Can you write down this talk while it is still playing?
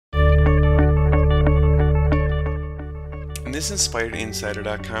In this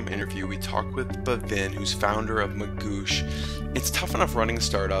InspiredInsider.com interview, we talk with Bhavin, who's founder of Magoosh. It's tough enough running a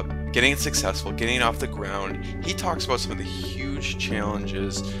startup, getting it successful, getting it off the ground. He talks about some of the huge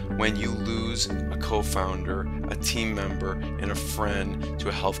challenges when you lose a co-founder, a team member, and a friend to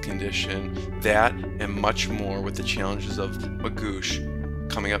a health condition. That and much more with the challenges of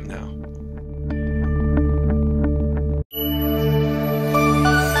Magoosh coming up now.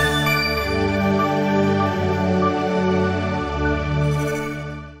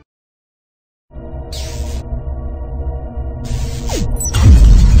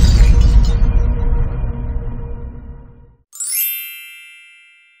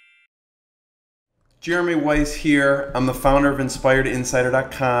 Jeremy Weisz here. I'm the founder of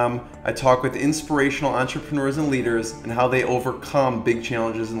InspiredInsider.com. I talk with inspirational entrepreneurs and leaders and how they overcome big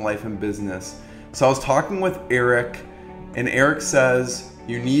challenges in life and business. So I was talking with Eric, and Eric says,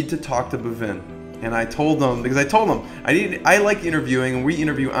 you need to talk to Bhavin. And I told him, because I told him, I like interviewing, and we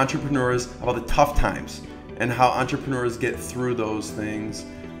interview entrepreneurs about the tough times and how entrepreneurs get through those things.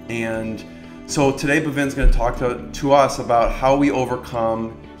 And so today Bhavin's going to talk to us about how we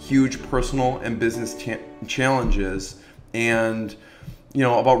overcome huge personal and business challenges, and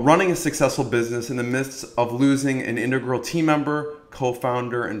about running a successful business in the midst of losing an integral team member,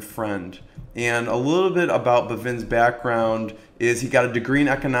 co-founder, and friend. And a little bit about Bhavin's background is he got a degree in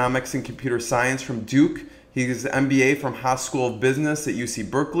economics and computer science from Duke. He has an MBA from Haas School of Business at UC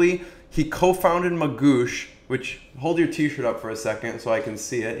Berkeley. He co-founded Magoosh, which, hold your t-shirt up for a second so I can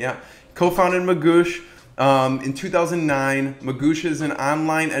see it. Yeah, co-founded Magoosh. In 2009, Magoosh is an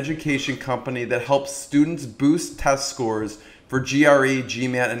online education company that helps students boost test scores for GRE,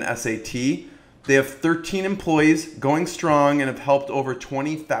 GMAT, and SAT. They have 13 employees, going strong, and have helped over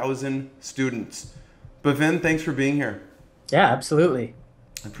 20,000 students. Bhavin, thanks for being here. Yeah, absolutely.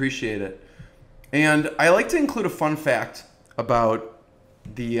 I appreciate it. And I like to include a fun fact about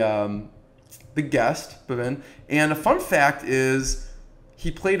the guest, Bhavin. And a fun fact is, he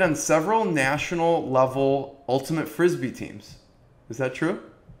played on several national level ultimate frisbee teams. Is that true?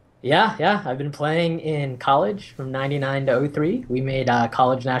 Yeah. I've been playing in college from 99 to 03. We made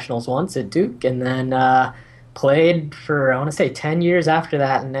college nationals once at Duke, and then played for, I want to say, 10 years after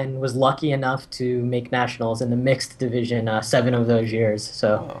that, and then was lucky enough to make nationals in the mixed division 7 of those years.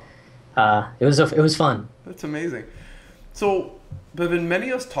 So it was fun. That's amazing. So, Bhavin,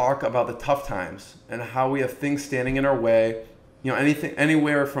 many of us talk about the tough times and how we have things standing in our way.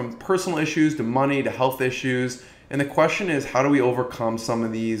 Anywhere from personal issues to money to health issues. And the question is, how do we overcome some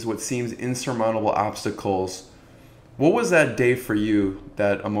of these, what seems insurmountable obstacles? What was that day for you,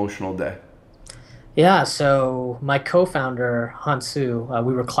 that emotional day? Yeah, so my co-founder, Hansu,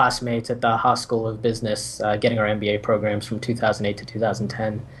 we were classmates at the Haas School of Business, getting our MBA programs from 2008 to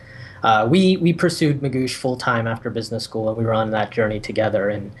 2010. We pursued Magoosh full-time after business school, and we were on that journey together.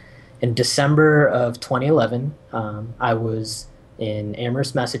 And in December of 2011, I was in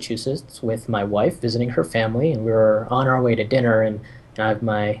Amherst, Massachusetts with my wife, visiting her family, and we were on our way to dinner, and I have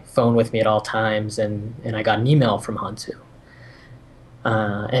my phone with me at all times, and I got an email from Hansu.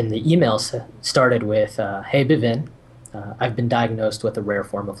 And the email started with, hey Bhavin, I've been diagnosed with a rare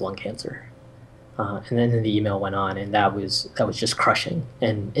form of lung cancer. And then the email went on, and that was just crushing.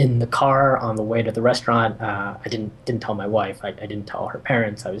 And in the car on the way to the restaurant, I didn't tell my wife, I didn't tell her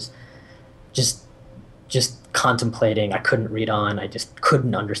parents. I was just contemplating. I couldn't read on. I just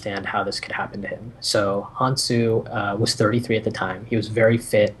couldn't understand how this could happen to him. So Hansu was 33 at the time. He was very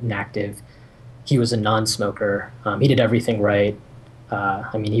fit and active. He was a non-smoker. He did everything right.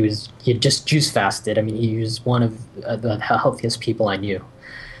 He had just juice fasted. He was one of the healthiest people I knew.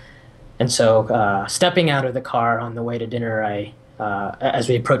 And so stepping out of the car on the way to dinner, as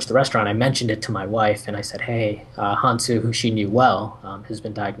we approached the restaurant, I mentioned it to my wife, and I said, hey, Hansu, who she knew well, has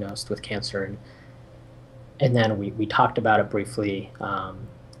been diagnosed with cancer. And then we talked about it briefly,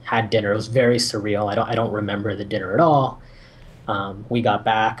 had dinner. It was very surreal. I don't remember the dinner at all. We got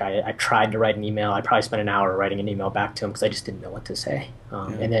back. I tried to write an email. I probably spent an hour writing an email back to him because I just didn't know what to say.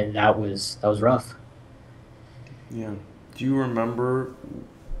 And then that was rough. Yeah. Do you remember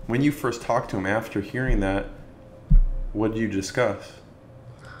when you first talked to him after hearing that? What did you discuss?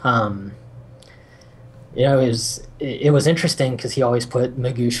 It was interesting because he always put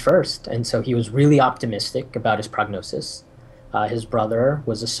Magoosh first, and so he was really optimistic about his prognosis. His brother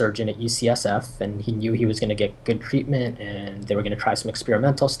was a surgeon at UCSF, and he knew he was going to get good treatment, and they were going to try some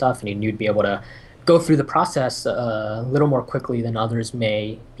experimental stuff, and he knew he'd be able to go through the process a little more quickly than others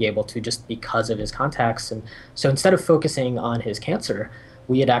may be able to, just because of his contacts. And so instead of focusing on his cancer,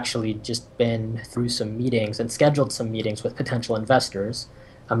 we had actually just been through some meetings and scheduled some meetings with potential investors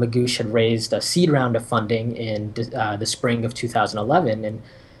Magoosh had raised a seed round of funding in the spring of 2011, and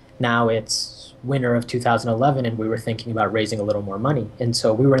now it's winter of 2011, and we were thinking about raising a little more money. And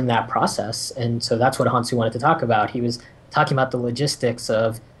so we were in that process, and so that's what Hansu wanted to talk about. He was talking about the logistics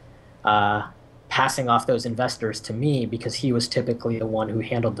of uh, passing off those investors to me because he was typically the one who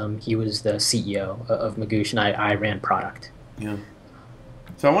handled them. He was the CEO of Magoosh, and I ran product. Yeah.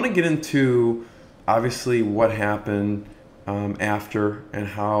 So I want to get into obviously what happened after and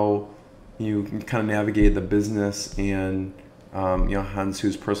how you kind of navigated the business and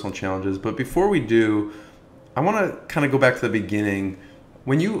Hansu's personal challenges. But before we do, I want to kind of go back to the beginning.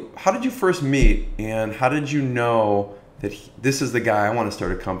 How did you first meet, and how did you know that this is the guy I want to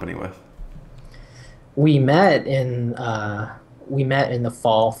start a company with? We met in the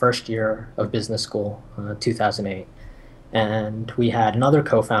fall, first year of business school, 2008. And we had another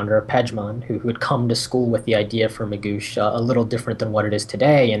co-founder, Pejman, who had come to school with the idea for Magoosh, a little different than what it is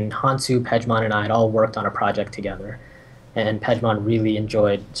today. And Hansu, Pejman, and I had all worked on a project together. And Pejman really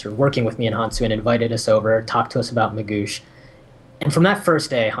enjoyed sort of working with me and Hansu and invited us over, talked to us about Magoosh. And from that first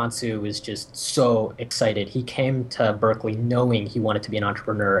day, Hansu was just so excited. He came to Berkeley knowing he wanted to be an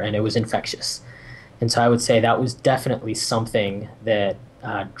entrepreneur, and it was infectious. And so I would say that was definitely something that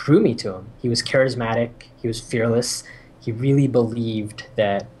drew me to him. He was charismatic. He was fearless. He really believed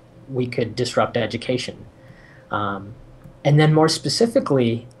that we could disrupt education. And then more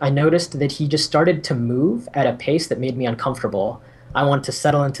specifically, I noticed that he just started to move at a pace that made me uncomfortable. I wanted to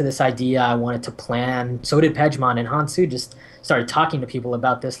settle into this idea. I wanted to plan. So did Pejman, and Hansu just started talking to people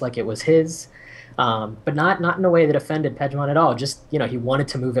about this like it was his. But not in a way that offended Pejman at all. Just, he wanted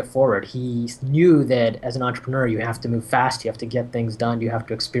to move it forward. He knew that as an entrepreneur, you have to move fast. You have to get things done. You have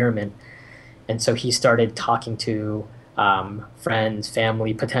to experiment. And so he started talking to friends,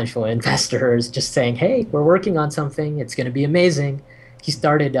 family, potential investors, just saying, hey, we're working on something. It's going to be amazing. He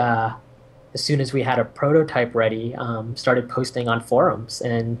started, as soon as we had a prototype ready, started posting on forums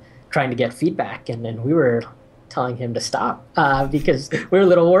and trying to get feedback. And then we were telling him to stop because we were a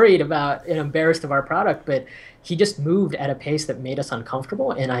little worried about and embarrassed of our product. But he just moved at a pace that made us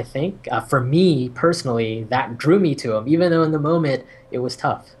uncomfortable. And I think for me personally, that drew me to him, even though in the moment it was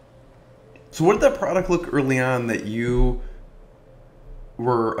tough. So what did that product look early on that you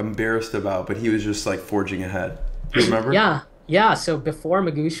were embarrassed about, but he was just like forging ahead? Do you remember? Yeah. So before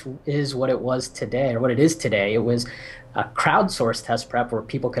Magoosh is what it was today, or what it is today, it was a crowdsourced test prep where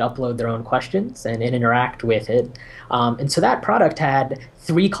people could upload their own questions and interact with it. And so that product had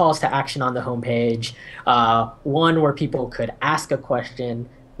 3 calls to action on the homepage. One where people could ask a question,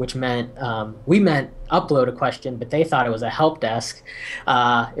 which meant we meant upload a question, but they thought it was a help desk.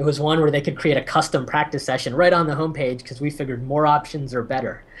 It was one where they could create a custom practice session right on the homepage because we figured more options are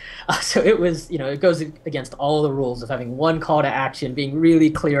better. So it was, it goes against all the rules of having one call to action, being really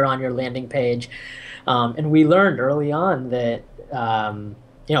clear on your landing page. And we learned early on that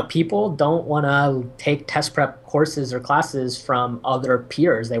people don't want to take test prep courses or classes from other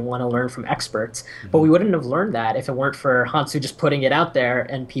peers. They want to learn from experts. Mm-hmm. But we wouldn't have learned that if it weren't for Hansu just putting it out there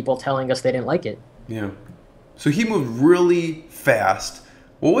and people telling us they didn't like it. Yeah. So he moved really fast.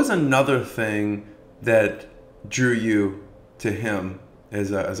 What was another thing that drew you to him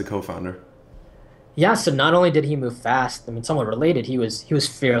as a co-founder? Yeah, so not only did he move fast, somewhat related, he was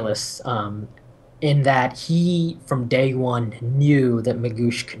fearless. In that he, from day one, knew that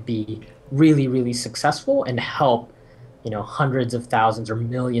Magoosh could be really, really successful and help, hundreds of thousands or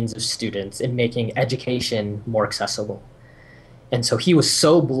millions of students in making education more accessible. And so he was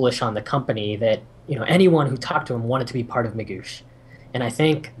so bullish on the company that, anyone who talked to him wanted to be part of Magoosh. And I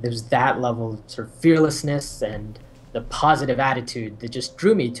think there's that level of sort of fearlessness and the positive attitude that just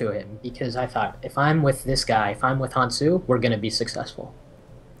drew me to him, because I thought, if I'm with this guy, if I'm with Hansu, we're going to be successful.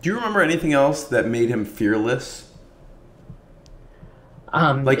 Do you remember anything else that made him fearless?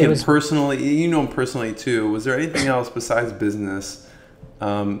 Personally, you know him personally too. Was there anything else besides business?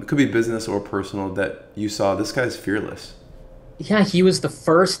 It could be business or personal that you saw. This guy's fearless. Yeah, he was the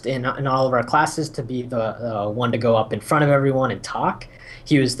first in all of our classes to be the one to go up in front of everyone and talk.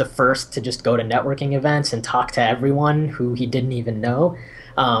 He was the first to just go to networking events and talk to everyone who he didn't even know.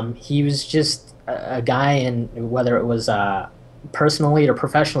 He was just a guy, and whether it was personally or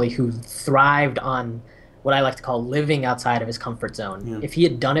professionally, who thrived on what I like to call living outside of his comfort zone. Yeah. If he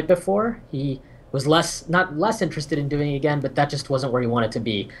had done it before, he was not less interested in doing it again, but that just wasn't where he wanted to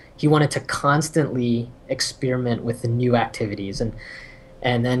be. He wanted to constantly experiment with the new activities, and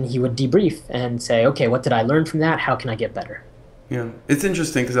then he would debrief and say, okay, what did I learn from that? How can I get better? Yeah, it's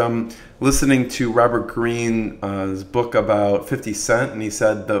interesting because I'm listening to Robert Greene's book about 50 Cent, and he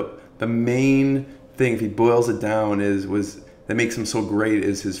said the main thing, if he boils it down, was that makes him so great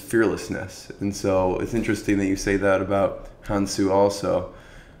is his fearlessness. And so it's interesting that you say that about Hansu also.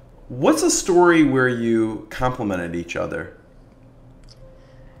 What's a story where you complemented each other?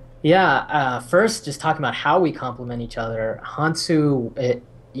 Yeah, first, just talking about how we complement each other. Hansu,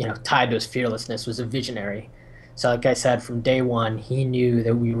 tied to his fearlessness, was a visionary. So, like I said, from day one, he knew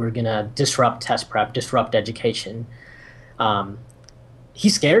that we were gonna disrupt test prep, disrupt education. Um, he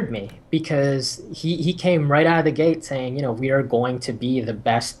scared me because he came right out of the gate saying, we are going to be the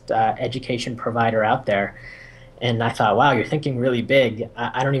best education provider out there. And I thought, wow, you're thinking really big.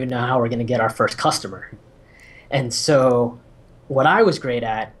 I don't even know how we're going to get our first customer. And so what I was great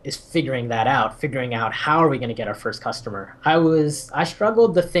at is figuring out how are we going to get our first customer. I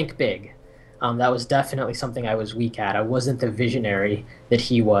struggled to think big. That was definitely something I was weak at. I wasn't the visionary that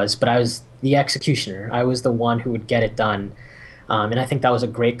he was, but I was the executioner. I was the one who would get it done. And I think that was a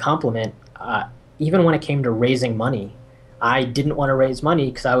great compliment. Even when it came to raising money, I didn't want to raise money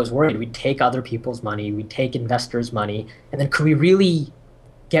because I was worried we'd take other people's money, we'd take investors' money, and then could we really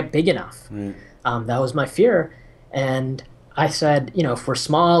get big enough? That was my fear. And I said, if we're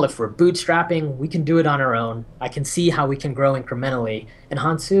small, if we're bootstrapping, we can do it on our own. I can see how we can grow incrementally. And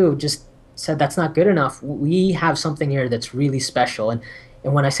Hansu just said, that's not good enough. We have something here that's really special. And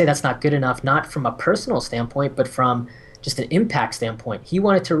when I say that's not good enough, not from a personal standpoint, but from just an impact standpoint, he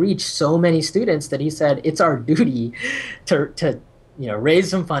wanted to reach so many students that he said, it's our duty to raise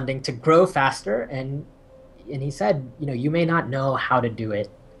some funding, to grow faster. And he said, you may not know how to do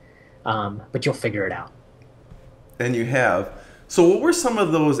it, but you'll figure it out. And you have. So what were some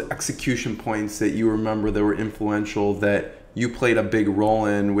of those execution points that you remember that were influential, that you played a big role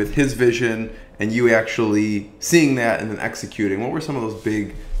in with his vision and you actually seeing that and then executing? What were some of those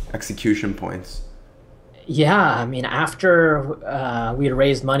big execution points? Yeah, I mean, after we had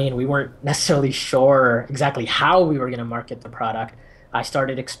raised money and we weren't necessarily sure exactly how we were going to market the product, I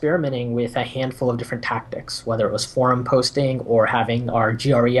started experimenting with a handful of different tactics, whether it was forum posting or having our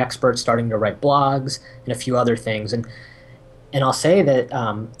GRE experts starting to write blogs and a few other things. And I'll say that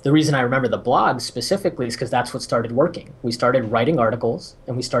the reason I remember the blogs specifically is because that's what started working. We started writing articles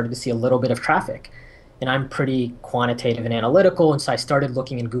and we started to see a little bit of traffic. And I'm pretty quantitative and analytical, and so I started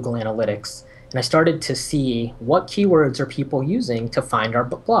looking in Google Analytics. And I started to see what keywords are people using to find our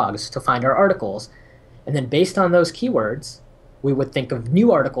blogs, to find our articles. And then based on those keywords, we would think of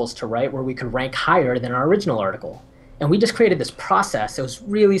new articles to write where we could rank higher than our original article. And we just created this process. It was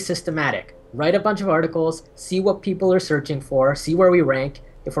really systematic. Write a bunch of articles, see what people are searching for, see where we rank.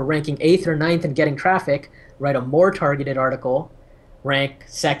 If we're ranking 8th or 9th and getting traffic, write a more targeted article, rank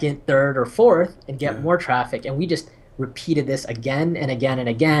 2nd, 3rd, or 4th, and get more traffic. And we just repeated this again and again and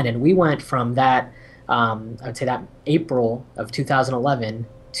again. And we went from that, I'd say that April of 2011,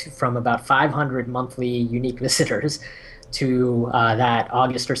 from about 500 monthly unique visitors to that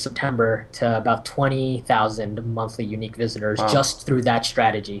August or September to about 20,000 monthly unique visitors just through that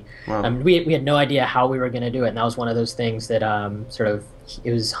strategy. We had no idea how we were going to do it. And that was one of those things that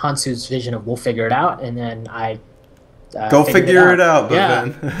it was Hansu's vision of we'll figure it out. And then I go figure it out,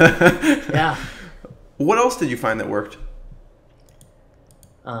 Bhavin. Yeah. Yeah. What else did you find that worked?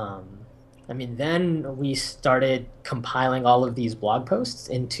 Then we started compiling all of these blog posts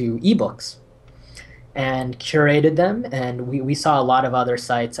into ebooks and curated them. And we saw a lot of other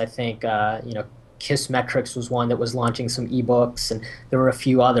sites. I think, Kissmetrics was one that was launching some ebooks, and there were a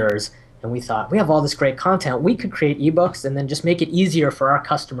few others. And we thought, we have all this great content. We could create ebooks and then just make it easier for our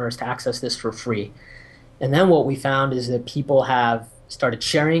customers to access this for free. And then what we found is that people have started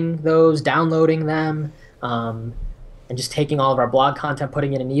sharing those, downloading them, and just taking all of our blog content,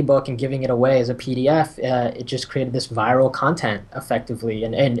 putting it in an ebook and giving it away as a PDF. It just created this viral content effectively.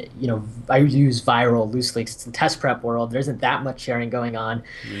 And I use viral loosely because it's the test prep world. There isn't that much sharing going on.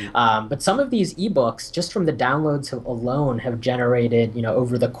 But some of these ebooks, just from the downloads alone, have generated,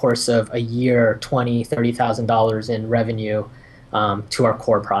 over the course of a year, $20,000, $30,000 in revenue to our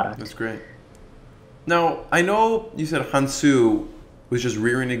core product. That's great. Now, I know you said Hansu was just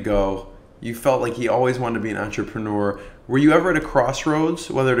rearing to go. You felt like he always wanted to be an entrepreneur. Were you ever at a crossroads,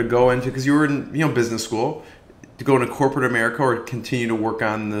 whether to go into, because you were in business school, to go into corporate America or continue to work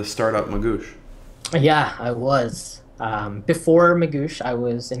on the startup Magoosh? Yeah, I was. Before Magoosh, I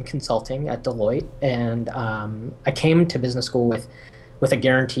was in consulting at Deloitte, and I came to business school with a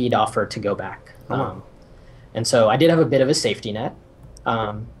guaranteed offer to go back. And so I did have a bit of a safety net.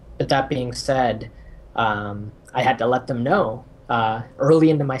 But that being said, I had to let them know early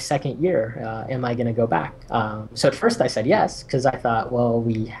into my second year, am I going to go back? So at first I said yes, because I thought, well,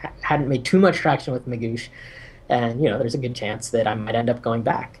 we hadn't made too much traction with Magoosh, and there's a good chance that I might end up going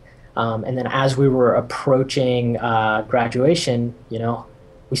back. And then as we were approaching graduation,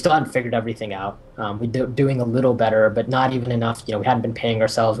 we still hadn't figured everything out. Doing a little better, but not even enough. We hadn't been paying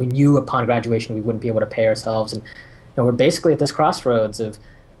ourselves. We knew upon graduation we wouldn't be able to pay ourselves, and we're basically at this crossroads of,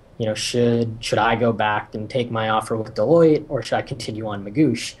 should I go back and take my offer with Deloitte, or should I continue on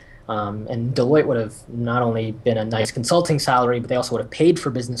Magoosh? And Deloitte would have not only been a nice consulting salary, but they also would have paid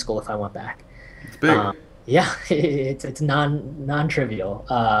for business school if I went back. It's big. Yeah, it's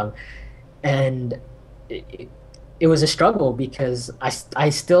non-trivial, and it was a struggle because I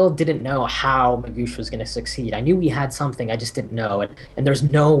still didn't know how Magoosh was going to succeed. I knew we had something, I just didn't know, and there's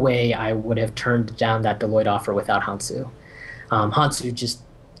no way I would have turned down that Deloitte offer without Hansu. Hansu just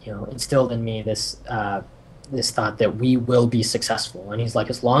instilled in me this thought that we will be successful, and he's like,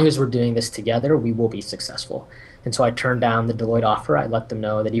 as long as we're doing this together, we will be successful. And so I turned down the Deloitte offer. I let them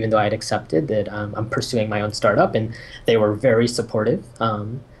know that even though I had accepted, that I'm pursuing my own startup, and they were very supportive.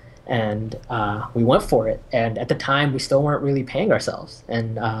 And we went for it. And at the time, we still weren't really paying ourselves,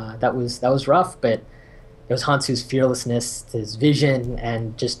 and that was rough. But it was Hansu's fearlessness, his vision,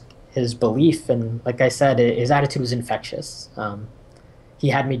 and just his belief. And like I said, his attitude was infectious. He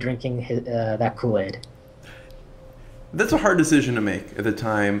had me drinking that Kool-Aid. That's a hard decision to make at the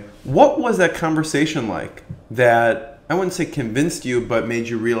time. What was that conversation like that, I wouldn't say convinced you, but made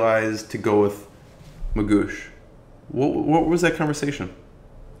you realize to go with Magoosh? What was that conversation?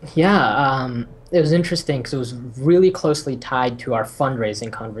 Yeah, it was interesting because it was really closely tied to our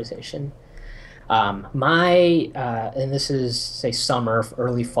fundraising conversation. And this is, say, summer,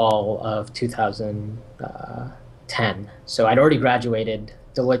 early fall of 2010. So I'd already graduated.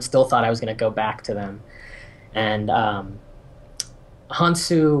 Deloitte still thought I was going to go back to them. And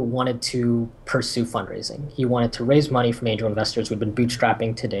Hansu wanted to pursue fundraising. He wanted to raise money from angel investors we'd been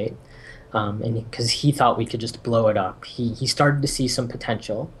bootstrapping to date. And because he thought we could just blow it up. He started to see some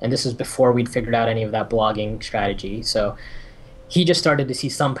potential, and this is before we'd figured out any of that blogging strategy. So he just started to see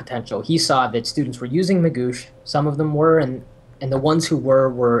some potential. He saw that students were using Magoosh, some of them were, and the ones who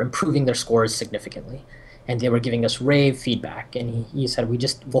were improving their scores significantly. And they were giving us rave feedback, and he said,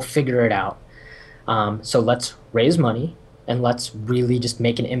 we'll figure it out. So let's raise money, and let's really just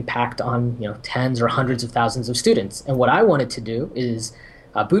make an impact on tens or hundreds of thousands of students. And what I wanted to do is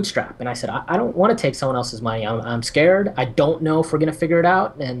bootstrap. And I said, I don't want to take someone else's money. I'm scared. I don't know if we're going to figure it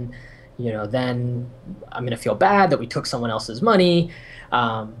out. And, then I'm going to feel bad that we took someone else's money.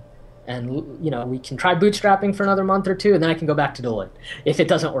 And, we can try bootstrapping for another month or two, and then I can go back to Deloitte if it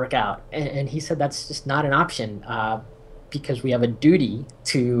doesn't work out. And he said, that's just not an option because we have a duty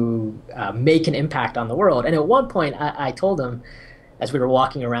to make an impact on the world. And at one point, I told him, as we were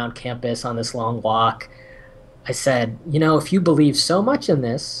walking around campus on this long walk, I said, if you believe so much in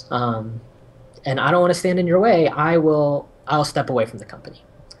this, and I don't want to stand in your way, I'll step away from the company.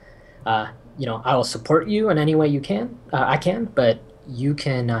 I will support you in any way I can, but you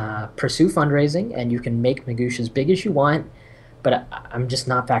can pursue fundraising and you can make Magoosh as big as you want, but I'm just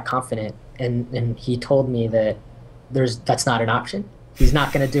not that confident. And he told me that that's not an option. He's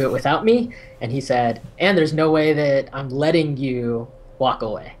not going to do it without me. And he said, and there's no way that I'm letting you walk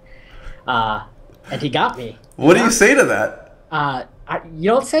away. And he got me. What do you say to that? You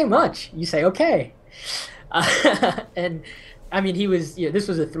don't say much. You say, okay. And I mean, this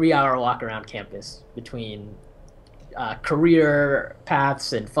was a 3-hour walk around campus between career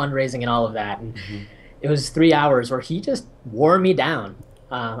paths and fundraising and all of that. And it was 3 hours where he just wore me down.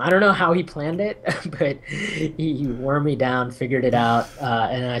 I don't know how he planned it, but he wore me down, figured it out.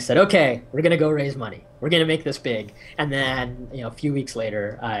 And I said, okay, we're going to go raise money. We're going to make this big. And then, a few weeks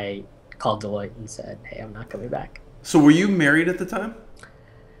later, I called Deloitte and said, hey, I'm not coming back. So were you married at the time?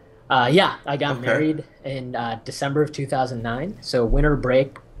 Yeah, I got married in December of 2009. So winter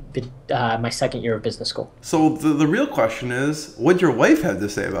break, my second year of business school. So the real question is, what did your wife have to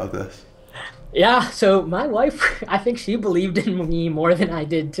say about this? Yeah, so my wife, I think she believed in me more than I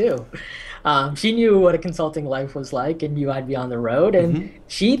did too. She knew what a consulting life was like and knew I'd be on the road, and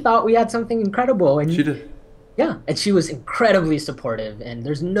she thought we had something incredible. And she did. Yeah, and she was incredibly supportive, and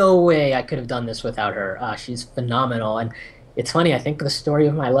there's no way I could have done this without her. She's phenomenal, and it's funny, I think the story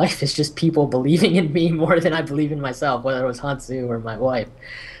of my life is just people believing in me more than I believe in myself, whether it was Hansu or my wife.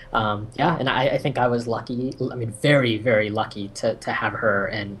 Yeah, and I think I was lucky, very, very lucky to have her,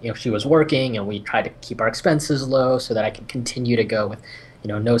 and she was working, and we tried to keep our expenses low so that I could continue to go with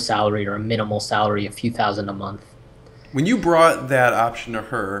no salary or a minimal salary, a few thousand a month. When you brought that option to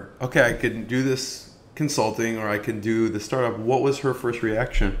her, okay, I could do this consulting or I could do the startup, what was her first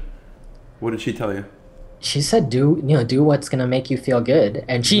reaction? What did she tell you? She said, do what's going to make you feel good.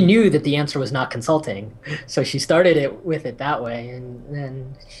 And she Hmm. knew that the answer was not consulting. So she started it with it that way. And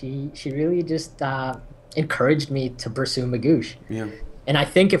then she really just encouraged me to pursue Magoosh. Yeah. And I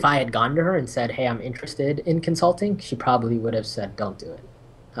think if I had gone to her and said, hey, I'm interested in consulting, she probably would have said, don't do it.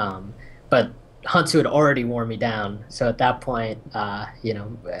 But Hansu had already worn me down. So at that point,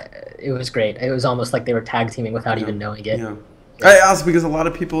 it was great. It was almost like they were tag teaming without Yeah. even knowing it. Yeah. I Yeah. ask because a lot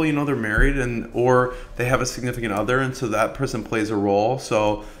of people, they're married and or they have a significant other, and so that person plays a role.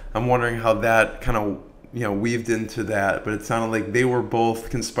 So I'm wondering how that kind of weaved into that. But it sounded like they were both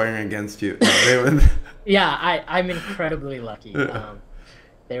conspiring against you. They were. Yeah, I'm incredibly lucky.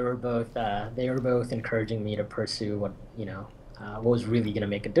 They were both encouraging me to pursue what was really going to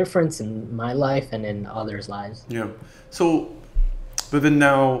make a difference in my life and in others' lives. Yeah. So, but then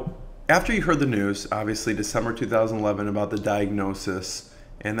now, after you heard the news, obviously December 2011 about the diagnosis,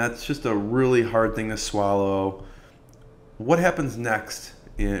 and that's just a really hard thing to swallow. What happens next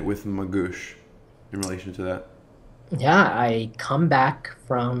with Magoosh in relation to that? Yeah, I come back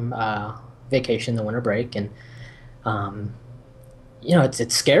from vacation, the winter break, and um,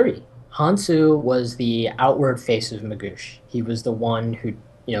 it's scary. Hansu was the outward face of Magoosh. He was the one who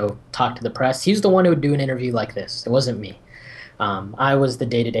talked to the press. He was the one who would do an interview like this. It wasn't me. I was the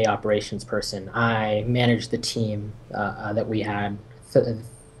day-to-day operations person. I managed the team that we had. I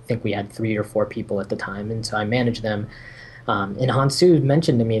think we had 3 or 4 people at the time, and so I managed them. And Hansu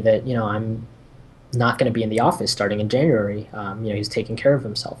mentioned to me that I'm not going to be in the office starting in January. He's taking care of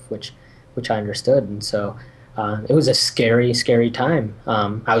himself, which I understood, and so it was a scary, scary time.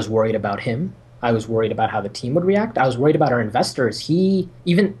 I was worried about him. I was worried about how the team would react. I was worried about our investors. He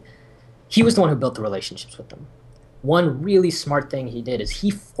was the one who built the relationships with them. One really smart thing he did is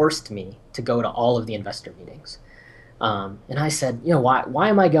he forced me to go to all of the investor meetings. And I said, why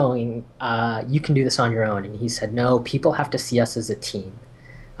am I going? You can do this on your own. And he said, no, people have to see us as a team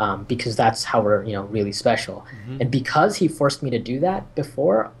because that's how we're, really special. Hmm. And because he forced me to do that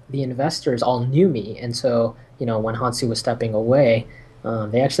before, the investors all knew me. And so, when Hansu was stepping away,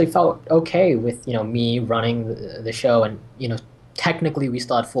 they actually felt okay with, me running the show. And, technically we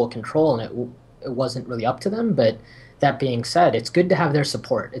still had full control and it wasn't really up to them. But that being said, it's good to have their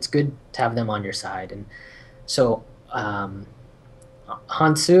support. It's good to have them on your side. And so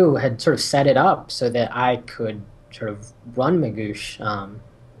Hansu had sort of set it up so that I could sort of run Magoosh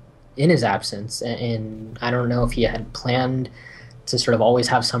in his absence. And I don't know if he had planned to sort of always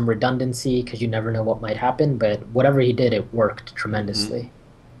have some redundancy because you never know what might happen. But whatever he did, it worked Hmm. tremendously.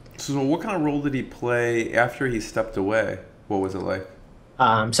 So, what kind of role did he play after he stepped away? What was it like?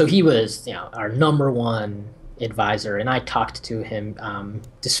 So he was, our number one advisor, and I talked to him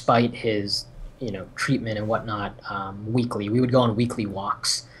despite his, treatment and whatnot weekly. We would go on weekly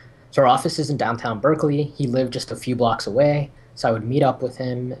walks. So our office is in downtown Berkeley. He lived just a few blocks away. So I would meet up with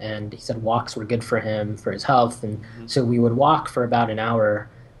him, and he said walks were good for him, for his health. And Hmm. so we would walk for about an hour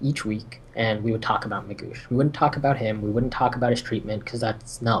each week, and we would talk about Magoosh. We wouldn't talk about him. We wouldn't talk about his treatment because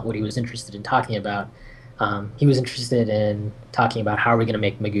that's not what he was interested in talking about. He was interested in talking about how are we going to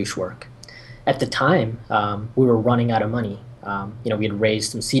make Magoosh work. At the time, we were running out of money. We had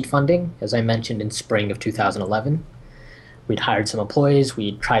raised some seed funding, as I mentioned, in spring of 2011. We'd hired some employees,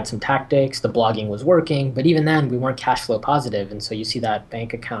 we'd tried some tactics, the blogging was working, but even then we weren't cash flow positive, and so you see that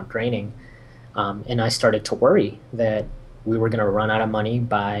bank account draining. And I started to worry that we were going to run out of money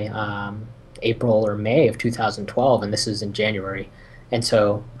by April or May of 2012, and this is in January. And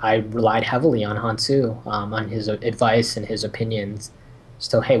so I relied heavily on Hansu, on his advice and his opinions.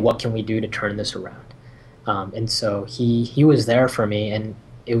 So, hey, what can we do to turn this around? And so he was there for me, and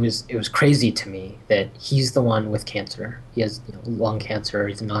it was crazy to me that he's the one with cancer. He has lung cancer.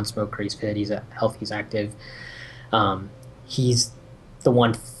 He's a non-smoker. He's fit. He's healthy. He's active. He's the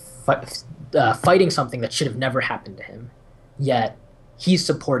one fighting something that should have never happened to him. Yet he's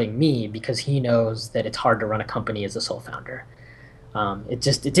supporting me because he knows that it's hard to run a company as a sole founder. It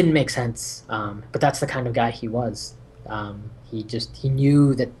didn't make sense, but that's the kind of guy he was. He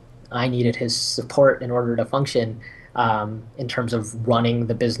knew that I needed his support in order to function in terms of running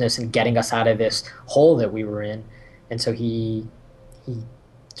the business and getting us out of this hole that we were in. And so he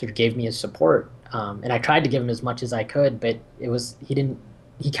sort of gave me his support, and I tried to give him as much as I could, but he didn't.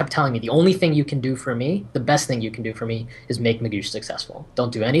 He kept telling me the only thing you can do for me, the best thing you can do for me, is make Magoosh successful.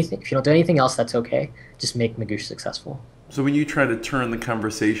 Don't do anything. If you don't do anything else, that's okay. Just make Magoosh successful. So when you try to turn the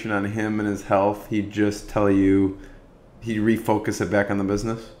conversation on him and his health, he'd just tell you he'd refocus it back on the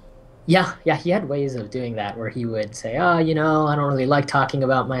business? Yeah, yeah, he had ways of doing that where he would say, "Oh, I don't really like talking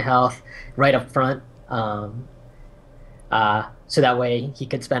about my health," right up front, so that way he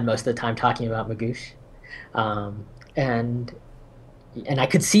could spend most of the time talking about Magoosh. Um, and and I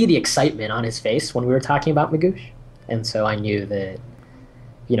could see the excitement on his face when we were talking about Magoosh. And so I knew that,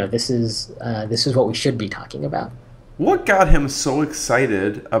 this is what we should be talking about. What got him so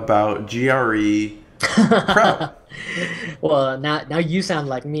excited about GRE prep? Well, now you sound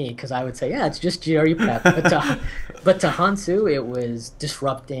like me because I would say, yeah, it's just GRE prep. But to Hansu, it was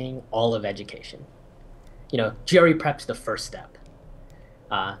disrupting all of education. GRE prep's the first step.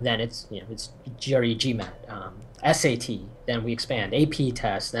 Then it's GRE, GMAT, SAT. Then we expand AP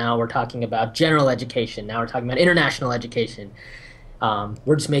tests. Now we're talking about general education. Now we're talking about international education.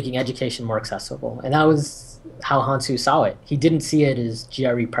 We're just making education more accessible, and that was how Hansu saw it. He didn't see it as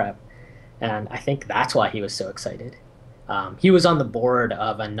GRE prep, and I think that's why he was so excited. He was on the board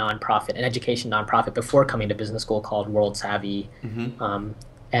of a nonprofit, an education nonprofit, before coming to business school called World Savvy,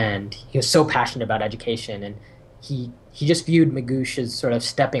 and he was so passionate about education, and he just viewed Magoosh as sort of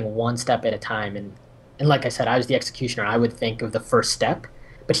stepping one step at a time. And like I said, I was the executioner. I would think of the first step,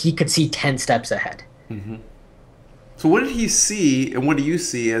 but he could see 10 steps ahead. So what did he see, and what do you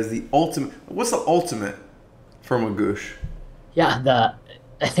see as the ultimate? What's the ultimate for Magoosh? Yeah,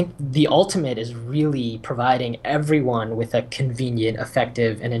 I think the ultimate is really providing everyone with a convenient,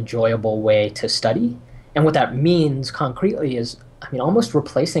 effective, and enjoyable way to study. And what that means concretely is, almost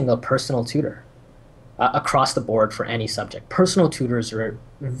replacing a personal tutor across the board for any subject. Personal tutors are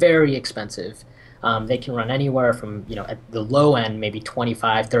very expensive. They can run anywhere from, at the low end, maybe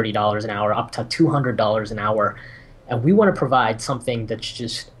 $25, $30 an hour, up to $200 an hour. And we want to provide something that's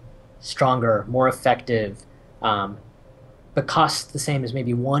just stronger, more effective, but costs the same as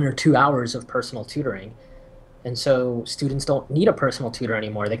maybe 1 or 2 hours of personal tutoring. And so students don't need a personal tutor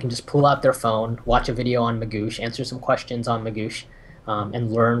anymore. They can just pull out their phone, watch a video on Magoosh, answer some questions on Magoosh,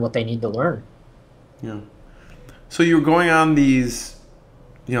 and learn what they need to learn. Yeah. So you were going on these,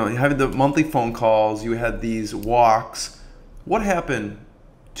 having the monthly phone calls, you had these walks. What happened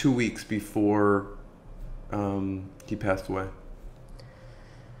 2 weeks before he passed away?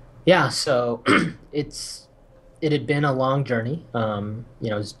 Yeah, so it had been a long journey.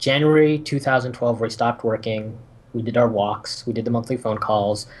 It was January 2012 where he stopped working. We did our walks. We did the monthly phone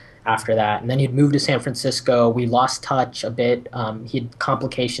calls after that. And then he'd moved to San Francisco. We lost touch a bit. He had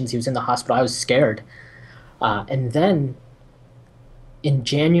complications. He was in the hospital. I was scared. And then in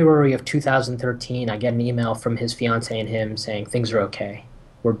January of 2013, I get an email from his fiance and him saying things are okay.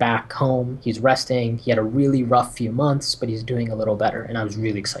 We're back home. He's resting. He had a really rough few months, but he's doing a little better. And I was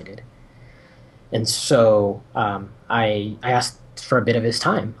really excited. And so I asked for a bit of his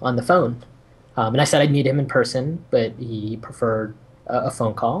time on the phone. And I said I'd meet him in person, but he preferred a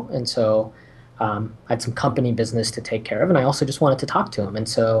phone call. And so I had some company business to take care of, and I also just wanted to talk to him. And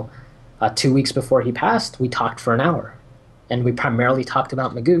so 2 weeks before he passed, we talked for an hour. And we primarily talked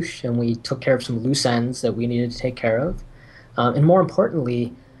about Magoosh, and we took care of some loose ends that we needed to take care of. And more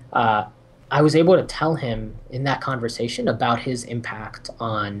importantly, I was able to tell him in that conversation about his impact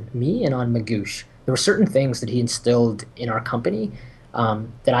on me and on Magoosh. There were certain things that he instilled in our company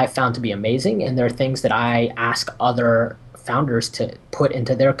that I found to be amazing, and there are things that I ask other founders to put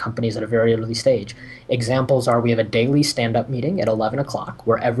into their companies at a very early stage. Examples are, we have a daily stand-up meeting at 11 o'clock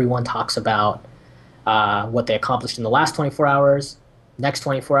where everyone talks about what they accomplished in the last 24 hours, next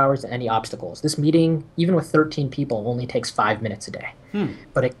 24 hours, and any obstacles. This meeting, even with 13 people, only takes 5 minutes a day.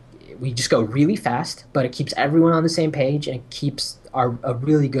 But we just go really fast, but it keeps everyone on the same page, and it keeps a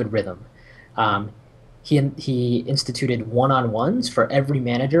really good rhythm. He instituted one-on-ones for every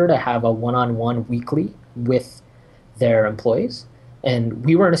manager to have a one-on-one weekly with their employees. And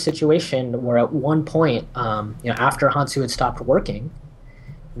we were in a situation where at one point, after Hansu had stopped working,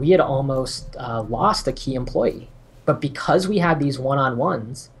 we had almost lost a key employee. But because we had these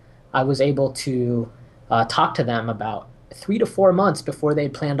one-on-ones, I was able to talk to them about 3 to 4 months before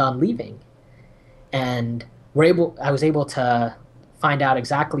they'd planned on leaving. And I was able to find out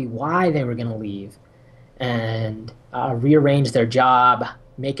exactly why they were going to leave and rearrange their job,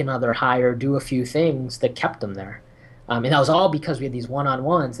 make another hire, do a few things that kept them there. And that was all because we had these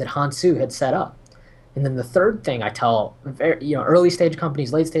one-on-ones that Hansu had set up. And then the third thing I tell early stage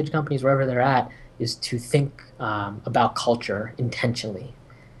companies, late stage companies, wherever they're at, is to think about culture intentionally.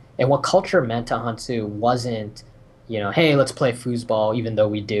 And what culture meant to Hansu wasn't, hey, let's play foosball, even though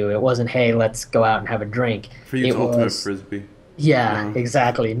we do. It wasn't, hey, let's go out and have a drink. For you, it's ultimate frisbee. Yeah,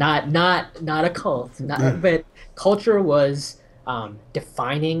 exactly. Not a cult. But culture was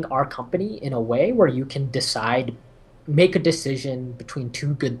defining our company in a way where you can make a decision between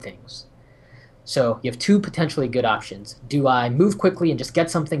two good things. So you have two potentially good options. Do I move quickly and just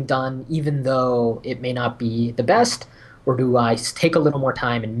get something done, even though it may not be the best, or do I take a little more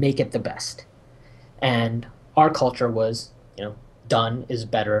time and make it the best? And our culture was, done is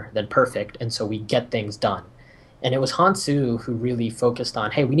better than perfect, and so we get things done. And it was Hansu who really focused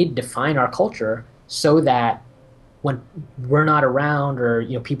on, hey, we need to define our culture so that when we're not around or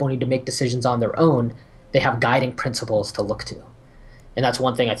people need to make decisions on their own, they have guiding principles to look to. And that's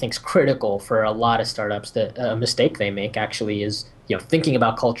one thing I think is critical for a lot of startups, that a mistake they make actually is thinking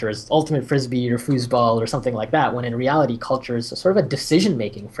about culture as ultimate frisbee or foosball or something like that, when in reality culture is a sort of a decision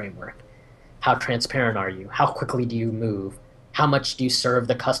making framework. How transparent are you? How quickly do you move? How much do you serve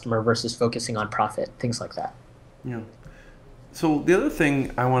the customer versus focusing on profit? Things like that. Yeah. So the other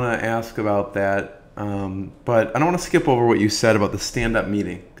thing I want to ask about that, but I don't want to skip over what you said about the stand-up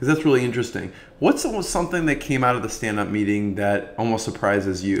meeting, because that's really interesting. What's something that came out of the stand-up meeting that almost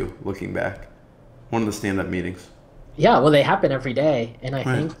surprises you looking back? One of the stand-up meetings. Yeah, well, they happen every day. And I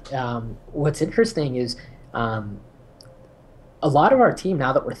Right. think what's interesting is um, a lot of our team,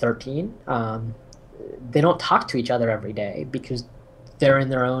 now that we're 13, they don't talk to each other every day because they're in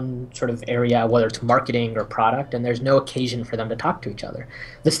their own sort of area, whether it's marketing or product, and there's no occasion for them to talk to each other.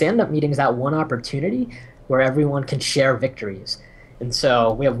 The stand-up meeting is that one opportunity where everyone can share victories. And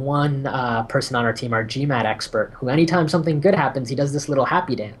so we have one person on our team, our GMAT expert, who anytime something good happens, he does this little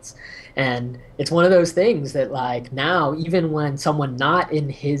happy dance. And it's one of those things that, like, now, even when someone not in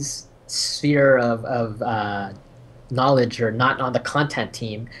his sphere of knowledge or not on the content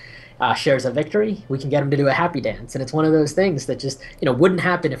team shares a victory, we can get him to do a happy dance. And it's one of those things that just, wouldn't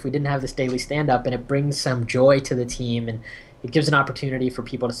happen if we didn't have this daily stand up, and it brings some joy to the team, and it gives an opportunity for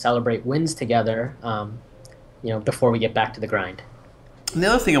people to celebrate wins together, before we get back to the grind. And the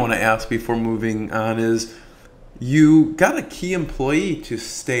other thing I want to ask before moving on is, you got a key employee to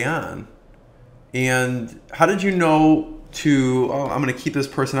stay on. And how did you know I'm going to keep this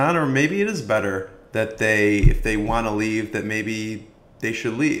person on, or maybe it is better that if they want to leave, that maybe they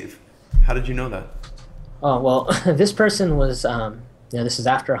should leave? How did you know that? Oh, well, this person was, this is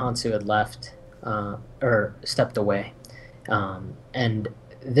after Hansu had left or stepped away. And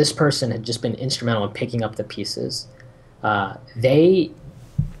this person had just been instrumental in picking up the pieces. They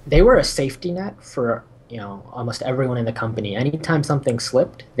were a safety net for almost everyone in the company. Anytime something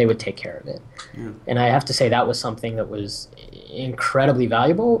slipped, they would take care of it. Yeah. And I have to say that was something that was incredibly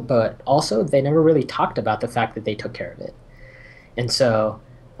valuable, but also they never really talked about the fact that they took care of it. And so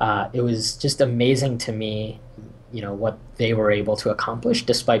it was just amazing to me, what they were able to accomplish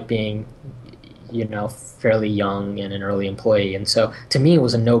despite being, fairly young and an early employee. And so to me, it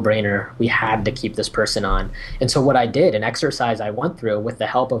was a no-brainer. We had to keep this person on. And so what I did, an exercise I went through with the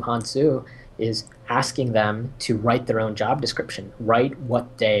help of Hansu, is asking them to write their own job description, write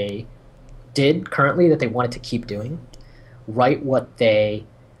what they did currently that they wanted to keep doing, write what they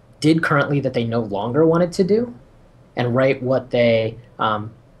did currently that they no longer wanted to do, and write what they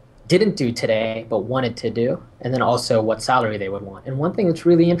didn't do today but wanted to do, and then also what salary they would want. And one thing that's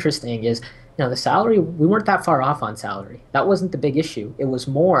really interesting is, the salary, we weren't that far off on salary. That wasn't the big issue. It was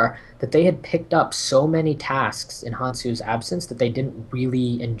more that they had picked up so many tasks in Hansu's absence that they didn't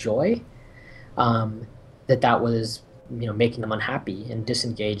really enjoy, that was making them unhappy and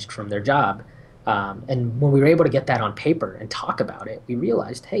disengaged from their job. And when we were able to get that on paper and talk about it, we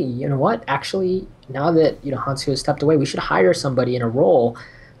realized, hey, you know what? Actually, now that Hansu has stepped away, we should hire somebody in a role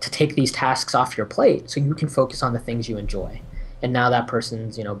to take these tasks off your plate so you can focus on the things you enjoy. And now that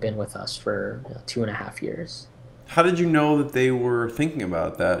person's been with us for 2.5 years. How did you know that they were thinking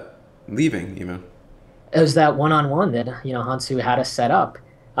about that, leaving even? It was that one-on-one that Hansu had us set up.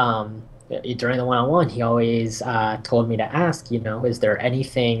 During the one-on-one, he always told me to ask, is there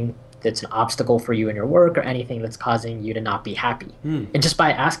anything that's an obstacle for you in your work, or anything that's causing you to not be happy? And just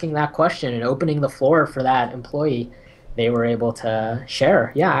by asking that question and opening the floor for that employee, they were able to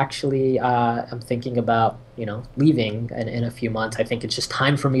share, yeah, actually, I'm thinking about, leaving in a few months. I think it's just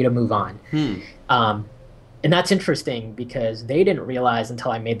time for me to move on. And that's interesting because they didn't realize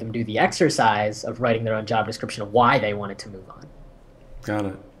until I made them do the exercise of writing their own job description of why they wanted to move on. Got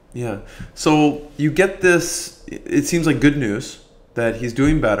it. Yeah. So you get this, it seems like good news that he's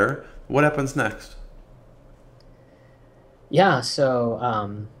doing better. What happens next? Yeah,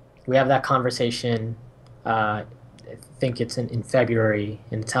 so we have that conversation. I think it's in February,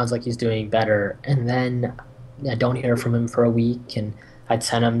 and it sounds like he's doing better. And then I don't hear from him for a week, and I'd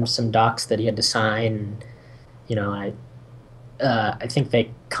sent him some docs that he had to sign. And, I think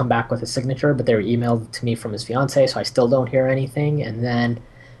they come back with a signature, but they were emailed to me from his fiance, so I still don't hear anything. And then,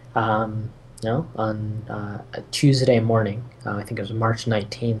 on a Tuesday morning, I think it was March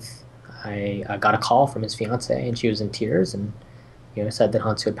 19th, I got a call from his fiance, and she was in tears, and said that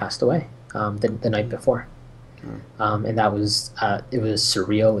Hansu had passed away the night before. And that was it was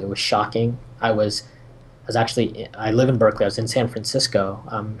surreal. It was shocking. I live in Berkeley. I was in San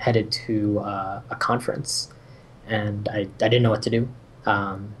Francisco, headed to a conference, and I didn't know what to do.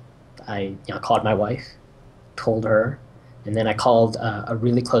 I called my wife, told her, and then I called a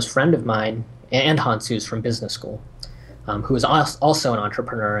really close friend of mine and Hansu's from business school, who was also an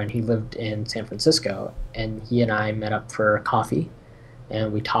entrepreneur, and he lived in San Francisco. And he and I met up for coffee,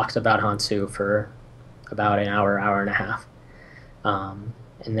 and we talked about Hansu for about an hour, hour and a half.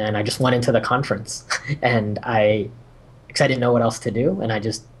 And then I just went into the conference, and because I didn't know what else to do, and I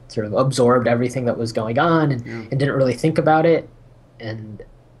just sort of absorbed everything that was going on and didn't really think about it. And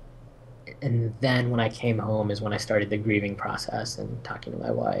then when I came home is when I started the grieving process and talking to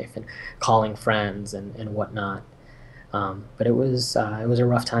my wife and calling friends and whatnot. But it was a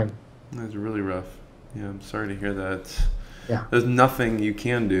rough time. It was really rough. Yeah, I'm sorry to hear that. Yeah. There's nothing you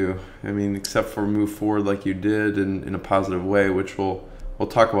can do, I mean, except for move forward like you did in a positive way, which we'll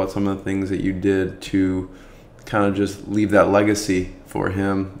talk about some of the things that you did to kind of just leave that legacy for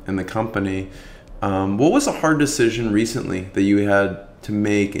him and the company. What was a hard decision recently that you had to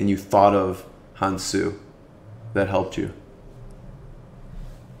make and you thought of Hansu that helped you?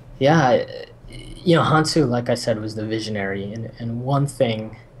 Yeah, Hansu, like I said, was the visionary, and one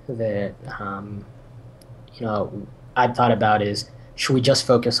thing that I thought about is, should we just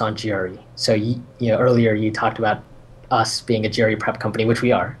focus on GRE? So earlier you talked about us being a GRE prep company, which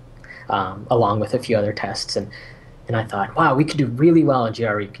we are, along with a few other tests, and I thought, wow, we could do really well in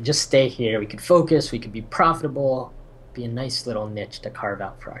GRE. We could just stay here. We could focus. We could be profitable. Be a nice little niche to carve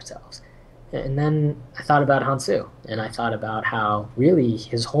out for ourselves. And then I thought about Hansu, and I thought about how really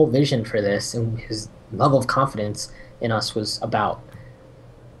his whole vision for this and his level of confidence in us was about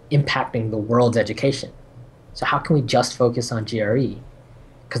impacting the world's education. So how can we just focus on GRE?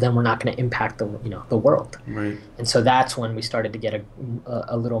 Because then we're not going to impact the world. Right. And so that's when we started to get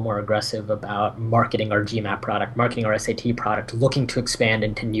a little more aggressive about marketing our GMAT product, marketing our SAT product, looking to expand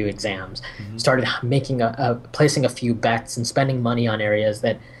into new exams. Mm-hmm. Started making placing a few bets and spending money on areas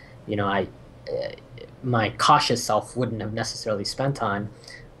that, my cautious self wouldn't have necessarily spent on,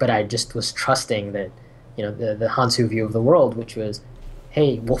 but I just was trusting that, the Hansu view of the world, which was,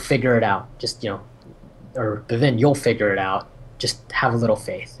 hey, we'll figure it out. Just, or Bhavin, you'll figure it out. Just have a little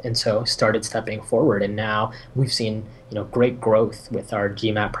faith. And so started stepping forward, and now we've seen great growth with our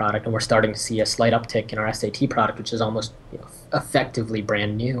GMAT product, and we're starting to see a slight uptick in our SAT product, which is almost effectively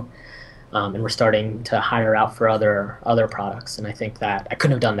brand new. And we're starting to hire out for other products, and I think that I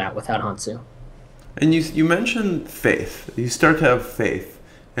couldn't have done that without Hansu. And you mentioned faith. You start to have faith.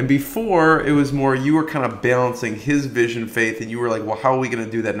 And before, it was more you were kind of balancing his vision, faith, and you were like, well, how are we going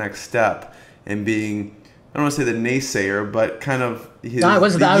to do that next step? And being, I don't want to say the naysayer, but kind of his... I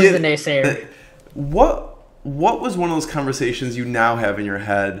was the naysayer. What was one of those conversations you now have in your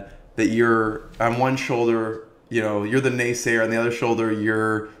head that you're on one shoulder, you're the naysayer, on the other shoulder,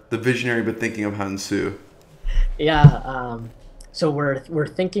 you're the visionary but thinking of Hansu? Yeah, so we're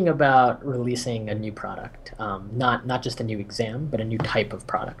thinking about releasing a new product, not just a new exam, but a new type of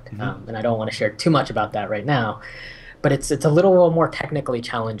product. Mm-hmm. And I don't want to share too much about that right now, but it's a little more technically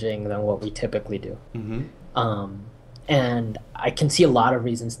challenging than what we typically do. Mm-hmm. And I can see a lot of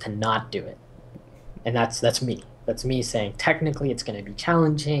reasons to not do it, and that's me. That's me saying technically it's going to be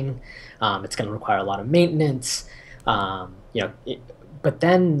challenging. It's going to require a lot of maintenance. But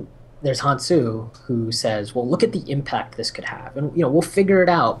then there's Hansu who says, well, look at the impact this could have. And, we'll figure it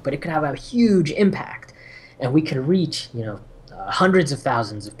out, but it could have a huge impact. And we could reach, hundreds of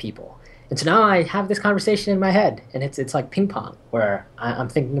thousands of people. And so now I have this conversation in my head, and it's like ping pong, where I'm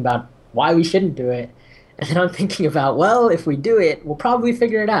thinking about why we shouldn't do it. And then I'm thinking about, well, if we do it, we'll probably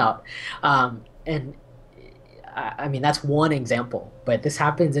figure it out. And I mean, that's one example, but this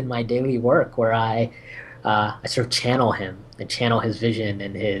happens in my daily work where I sort of channel him and channel his vision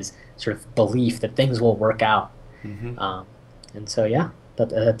and his sort of belief that things will work out. Mm-hmm. And so, yeah,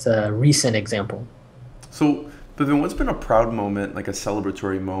 that's a recent example. So, Bhavin, what's been a proud moment, like a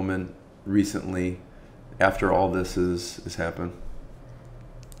celebratory moment recently after all this has happened?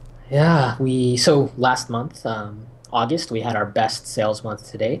 Yeah, so last month, August, we had our best sales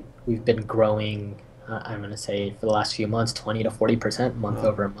month to date. We've been growing, I'm going to say for the last few months, 20 to 40% month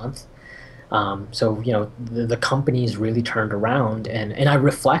over month. So, the company's really turned around, and I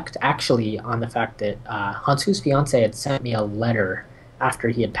reflect actually on the fact that Hansu's fiance had sent me a letter after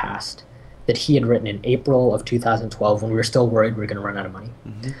he had passed that he had written in April of 2012 when we were still worried we were going to run out of money.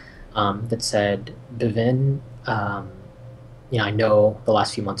 Mm-hmm. That said, Bhavin, I know the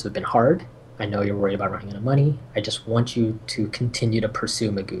last few months have been hard. I know you're worried about running out of money. I just want you to continue to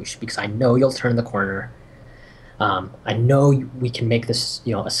pursue Magoosh because I know you'll turn the corner. I know we can make this,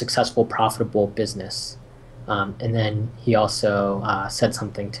 a successful, profitable business. And then he also said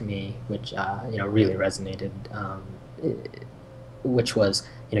something to me which really resonated, which was,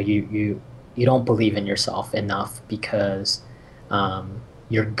 you don't believe in yourself enough because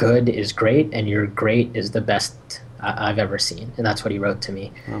your good is great and your great is the best I've ever seen, and that's what he wrote to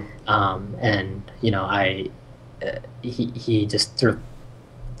me. And he just sort of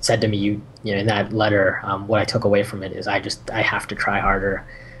said to me, in that letter, what I took away from it is I have to try harder.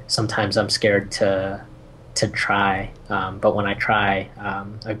 Sometimes I'm scared to try, but when I try,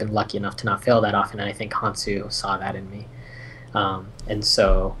 I've been lucky enough to not fail that often, and I think Hansu saw that in me. And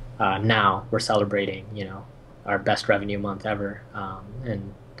so now we're celebrating, our best revenue month ever,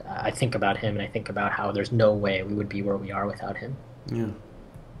 and I think about him, and I think about how there's no way we would be where we are without him.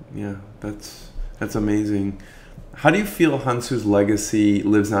 Yeah, that's amazing. How do you feel Hansu's legacy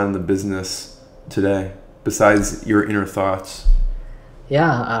lives on in the business today, besides your inner thoughts?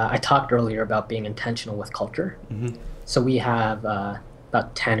 Yeah, I talked earlier about being intentional with culture. So we have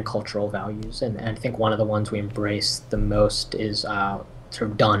about 10 cultural values, and I think one of the ones we embrace the most is sort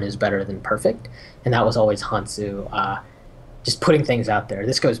of done is better than perfect, and that was always Hansu, just putting things out there.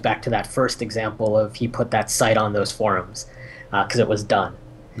 This goes back to that first example of he put that site on those forums because it was done.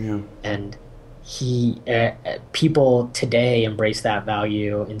 And people today embrace that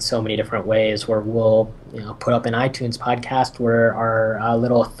value in so many different ways, where we'll put up an iTunes podcast where our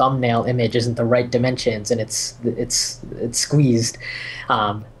little thumbnail image isn't the right dimensions and it's squeezed,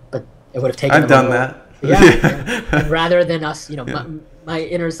 but it would have taken I've done that. And rather than us, my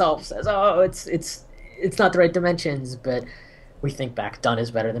inner self says, oh, it's not the right dimensions, but we think back, done is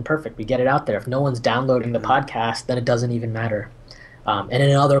better than perfect. We get it out there. If no one's downloading the podcast, then it doesn't even matter. And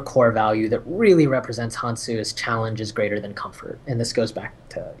another core value that really represents Hansu is challenge is greater than comfort. And this goes back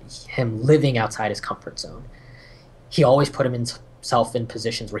to him living outside his comfort zone. He always put himself in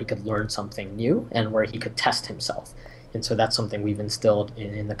positions where he could learn something new and where he could test himself. And so that's something we've instilled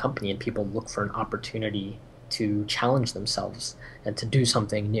in the company, and people look for an opportunity to challenge themselves and to do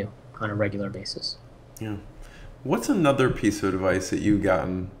something new on a regular basis. Yeah. What's another piece of advice that you've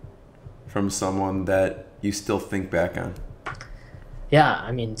gotten from someone that you still think back on? Yeah,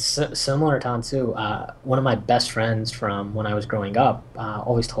 I mean, similar to Hansu, one of my best friends from when I was growing up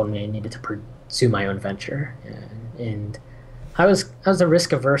always told me I needed to pursue my own venture, and I was a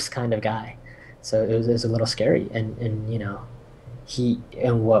risk-averse kind of guy, so it was a little scary. And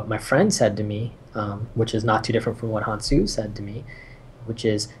what my friend said to me, which is not too different from what Hansu said to me, which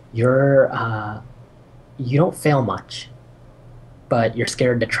is you don't fail much, but you're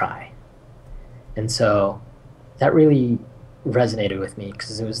scared to try. And so that really resonated with me,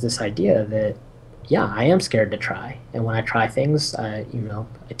 because it was this idea that, yeah, I am scared to try. And when I try things, I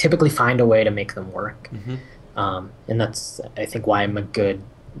typically find a way to make them work. And that's, I think, why I'm a good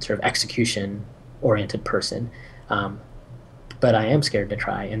sort of execution-oriented person. But I am scared to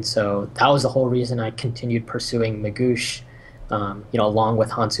try. And so that was the whole reason I continued pursuing Magoosh, along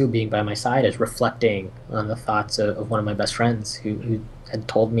with Hansu being by my side, is reflecting on the thoughts of one of my best friends who had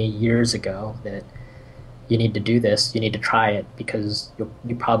told me years ago that you need to do this, you need to try it, because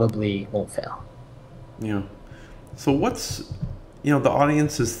you probably won't fail. Yeah. So what's, the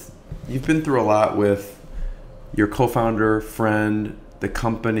audience is, you've been through a lot with your co-founder, friend, the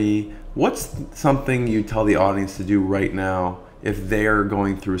company. What's something you tell the audience to do right now if they're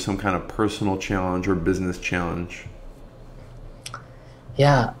going through some kind of personal challenge or business challenge?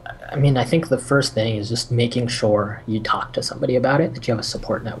 Yeah, I mean, I think the first thing is just making sure you talk to somebody about it, that you have a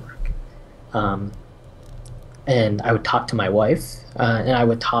support network. And I would talk to my wife, and I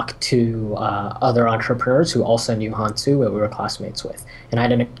would talk to other entrepreneurs who also knew Hansu, who we were classmates with. And I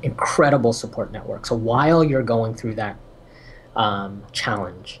had an incredible support network. So while you're going through that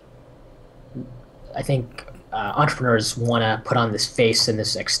challenge, I think entrepreneurs want to put on this face and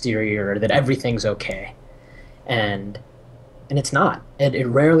this exterior that everything's okay. And it's not. It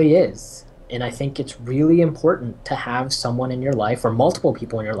rarely is. And I think it's really important to have someone in your life, or multiple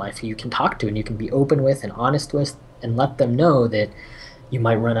people in your life, who you can talk to and you can be open with and honest with, and let them know that you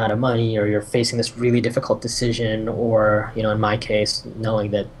might run out of money, or you're facing this really difficult decision, or, in my case,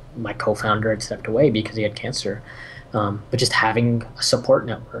 knowing that my co-founder had stepped away because he had cancer. But just having a support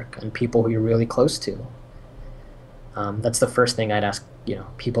network and people who you're really close to. That's the first thing I'd ask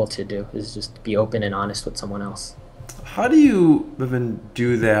people to do, is just be open and honest with someone else. How do you even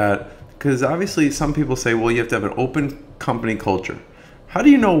do that? Because obviously some people say, well, you have to have an open company culture. How do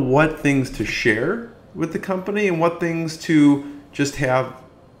you know what things to share with the company and what things to just have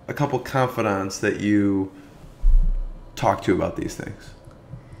a couple confidants that you talk to about these things?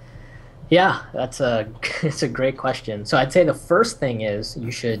 Yeah, it's a great question. So I'd say the first thing is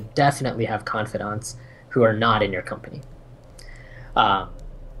you should definitely have confidants who are not in your company. Uh,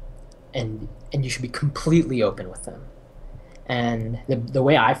 and you should be completely open with them. And the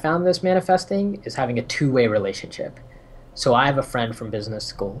way I found this manifesting is having a two-way relationship. So I have a friend from business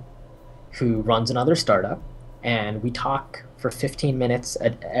school who runs another startup, and we talk for 15 minutes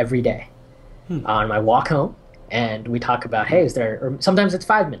every day on my walk home. And we talk about, hey, is there, or sometimes it's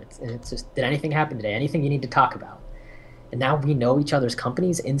 5 minutes, and it's just, did anything happen today? Anything you need to talk about? And now we know each other's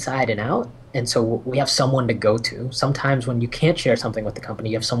companies inside and out. And so we have someone to go to. Sometimes when you can't share something with the company,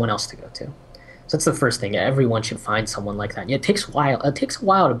 you have someone else to go to. So that's the first thing. Everyone should find someone like that. Yeah, it takes a while. It takes a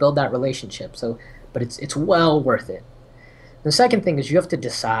while to build that relationship. So, but it's well worth it. The second thing is you have to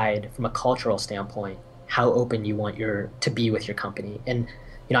decide from a cultural standpoint how open you want to be with your company. And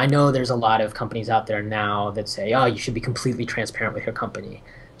I know there's a lot of companies out there now that say, oh, you should be completely transparent with your company.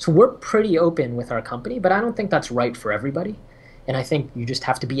 So we're pretty open with our company, but I don't think that's right for everybody. And I think you just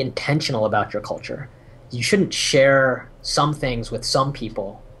have to be intentional about your culture. You shouldn't share some things with some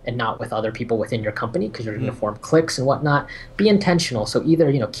people and not with other people within your company because you're going to form cliques and whatnot. Be intentional. So either,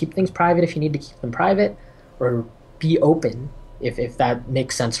 keep things private if you need to keep them private, or be open if that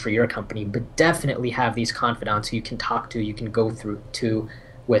makes sense for your company. But definitely have these confidants who you can talk to, you can go through to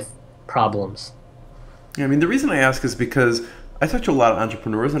with problems. Yeah, I mean, the reason I ask is because I talk to a lot of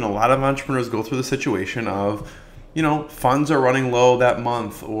entrepreneurs, and a lot of entrepreneurs go through the situation of, funds are running low that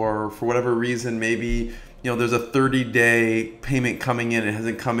month, or for whatever reason, maybe, there's a 30-day payment coming in, it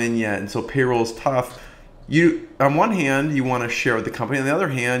hasn't come in yet, and so payroll is tough. On one hand, you want to share with the company. On the other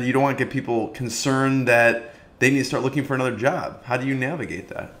hand, you don't want to get people concerned that they need to start looking for another job. How do you navigate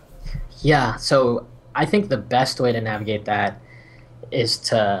that? Yeah, so I think the best way to navigate that is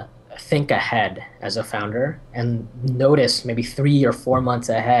to think ahead as a founder and notice maybe 3 or 4 months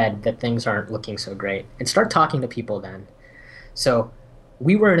ahead that things aren't looking so great, and start talking to people then. So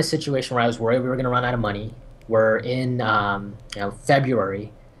we were in a situation where I was worried we were going to run out of money. We're in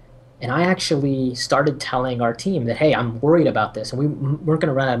February, and I actually started telling our team that, hey, I'm worried about this, and we weren't going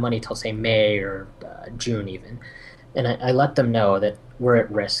to run out of money till, say, May or June even. And I let them know that we're at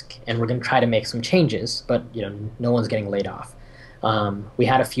risk and we're going to try to make some changes, but no one's getting laid off. We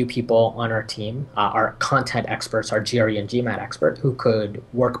had a few people on our team, our content experts, our GRE and GMAT expert, who could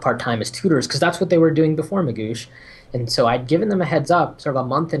work part-time as tutors because that's what they were doing before Magoosh. And so I'd given them a heads up sort of a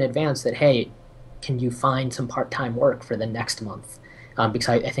month in advance that, hey, can you find some part-time work for the next month?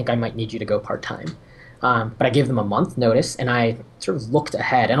 Because I think I might need you to go part-time. But I gave them a month notice, and I sort of looked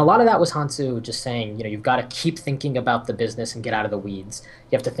ahead. And a lot of that was Hansu just saying, you've got to keep thinking about the business and get out of the weeds.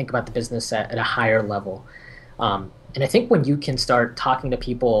 You have to think about the business at a higher level. And I think when you can start talking to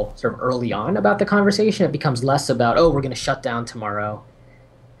people sort of early on about the conversation, it becomes less about, oh, we're going to shut down tomorrow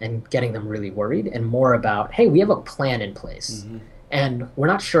and getting them really worried, and more about, hey, we have a plan in place. And we're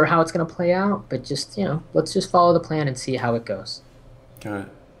not sure how it's going to play out, but just, let's just follow the plan and see how it goes. Got it.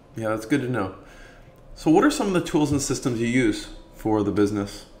 Yeah, that's good to know. So what are some of the tools and systems you use for the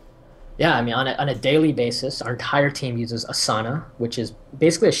business? Yeah, I mean, on a daily basis, our entire team uses Asana, which is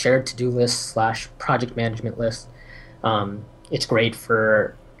basically a shared to-do list / project management list. It's great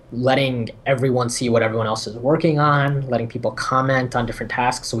for letting everyone see what everyone else is working on, letting people comment on different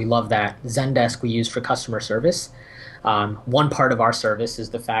tasks. So we love that. Zendesk we use for customer service. One part of our service is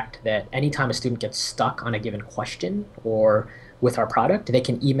the fact that anytime a student gets stuck on a given question or with our product, they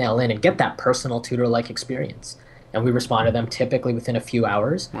can email in and get that personal tutor-like experience. And we respond to them typically within a few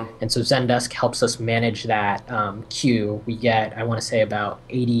hours. Wow. And so Zendesk helps us manage that queue. We get, I want to say, about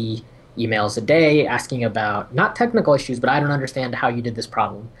 80 emails a day asking about not technical issues, but I don't understand how you did this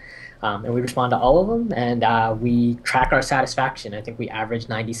problem. And we respond to all of them, and we track our satisfaction. I think we average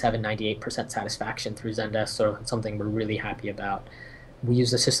 97, 98% satisfaction through Zendesk, so it's something we're really happy about. We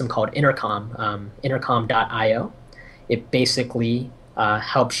use a system called Intercom, intercom.io. It basically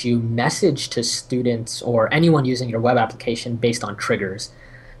helps you message to students or anyone using your web application based on triggers.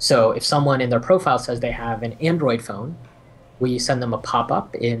 So if someone in their profile says they have an Android phone, we send them a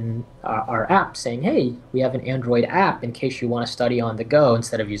pop-up in our app saying, hey, we have an Android app in case you want to study on the go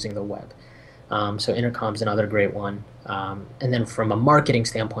instead of using the web. So Intercom's another great one. And then from a marketing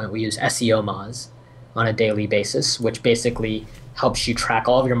standpoint, we use SEO Moz on a daily basis, which basically helps you track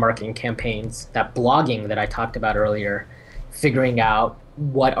all of your marketing campaigns, that blogging that I talked about earlier, figuring out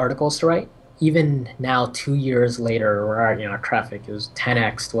what articles to write. Even now, 2 years later, our traffic is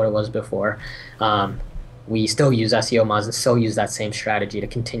 10x what it was before. We still use SEO Moz and still use that same strategy to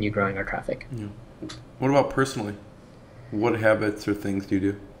continue growing our traffic. Yeah. What about personally? What habits or things do you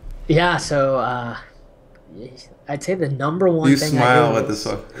do? Yeah, so I'd say the number one You thing I do smile at this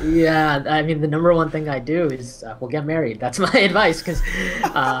is, one. yeah, I mean, the number one thing I do is, well, get married. That's my advice, because,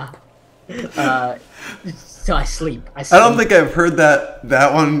 uh, uh, so I sleep. I I don't sleep. think I've heard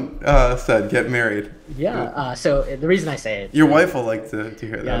that one said. Get married. Yeah. So the reason I say it, Your wife will like to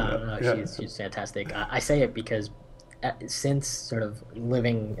hear yeah, that. no, Yeah. she's fantastic. I say it because since sort of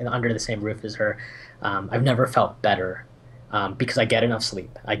living under the same roof as her, I've never felt better, because I get enough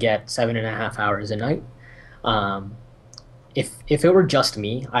sleep. I get 7.5 hours a night. Um, if it were just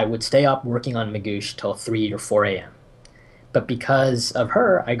me, I would stay up working on Magoosh till 3 or 4 a.m. But because of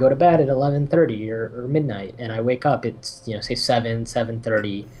her, I go to bed at 11:30 or midnight, and I wake up. It's, say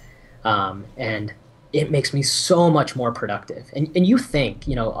 7:30, and it makes me so much more productive. And you think,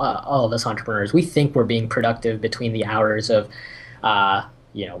 all of us entrepreneurs, we think we're being productive between the hours of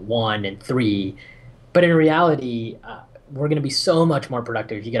 1 and 3, but in reality, we're going to be so much more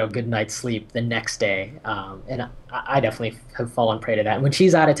productive if you get a good night's sleep the next day. And I definitely have fallen prey to that. And when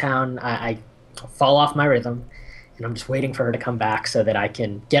she's out of town, I fall off my rhythm, and I'm just waiting for her to come back so that I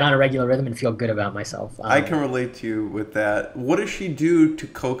can get on a regular rhythm and feel good about myself. I can relate to you with that. What does she do to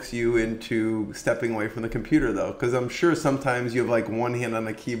coax you into stepping away from the computer, though? Because I'm sure sometimes you have like one hand on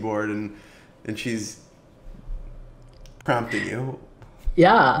the keyboard and she's prompting you.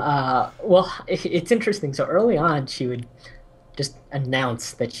 Yeah, well, it's interesting. So early on, she would just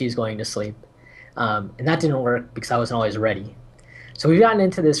announce that she's going to sleep. And that didn't work because I wasn't always ready. So we've gotten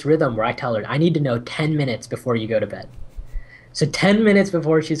into this rhythm where I tell her, I need to know 10 minutes before you go to bed. So 10 minutes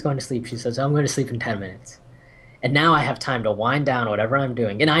before she's going to sleep, she says, I'm going to sleep in 10 minutes. And now I have time to wind down whatever I'm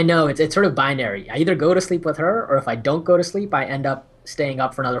doing. And I know it's sort of binary. I either go to sleep with her, or if I don't go to sleep, I end up staying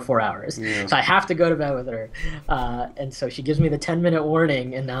up for another 4 hours. Yeah. So I have to go to bed with her. And so she gives me the 10-minute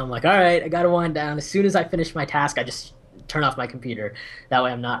warning, and now I'm like, all right, I got to wind down. As soon as I finish my task, I just turn off my computer. That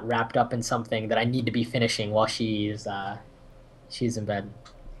way I'm not wrapped up in something that I need to be finishing while she's in bed.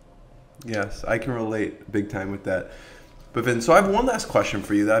 Yes, I can relate big time with that. But Vin, so I have one last question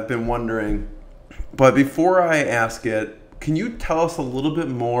for you that I've been wondering. But before I ask it, can you tell us a little bit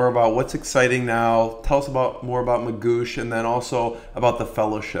more about what's exciting now? Tell us more about Magoosh, and then also about the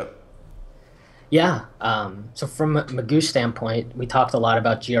fellowship. Yeah. So from a Magoosh standpoint, we talked a lot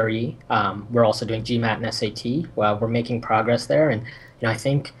about GRE. We're also doing GMAT and SAT. Well, we're making progress there, and I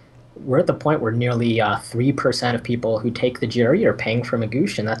think we're at the point where nearly 3% of people who take the GRE are paying for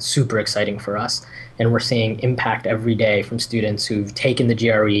Magoosh, and that's super exciting for us. And we're seeing impact every day from students who've taken the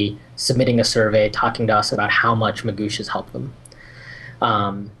GRE, submitting a survey, talking to us about how much Magoosh has helped them.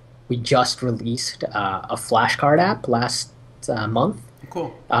 We just released a flashcard app last month.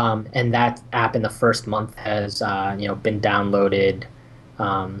 Cool. And that app in the first month has been downloaded,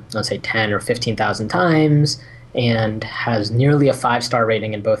 let's say 10 or 15,000 times, and has nearly a 5-star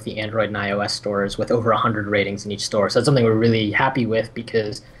rating in both the Android and iOS stores, with over 100 ratings in each store. So that's something we're really happy with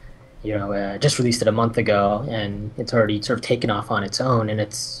because, just released it a month ago, and it's already sort of taken off on its own. And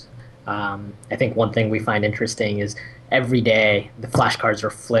it's, I think one thing we find interesting is every day the flashcards are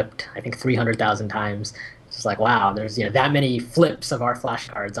flipped, I think 300,000 times. It's just like, wow, there's that many flips of our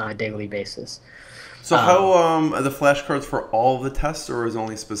flashcards on a daily basis. So how are the flashcards for all of the tests, or is it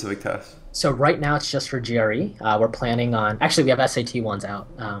only specific tests? So right now it's just for GRE. We're planning on, actually we have SAT ones out.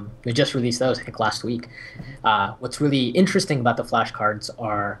 We just released those, I think, last week. What's really interesting about the flashcards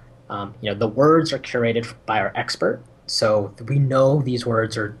are, the words are curated by our expert. So we know these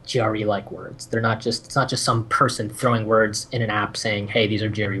words are GRE-like words. It's not just some person throwing words in an app saying, hey, these are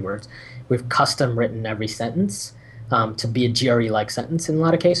GRE words. We've custom written every sentence to be a GRE-like sentence in a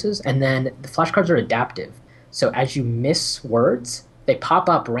lot of cases. And then the flashcards are adaptive. So as you miss words, they pop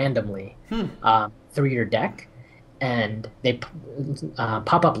up randomly through your deck, and they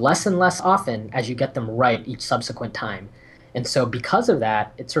pop up less and less often as you get them right each subsequent time. And so because of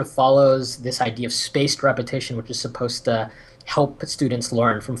that, it sort of follows this idea of spaced repetition, which is supposed to help students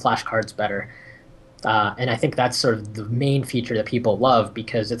learn from flashcards better. And I think that's sort of the main feature that people love,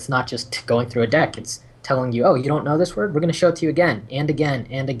 because it's not just going through a deck. It's telling you, oh, you don't know this word? We're going to show it to you again and again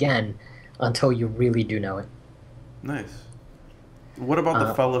and again until you really do know it. Nice. What about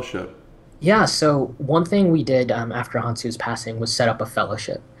the fellowship? Yeah, so one thing we did after Hansu's passing was set up a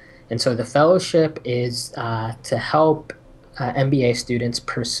fellowship. And so the fellowship is to help MBA students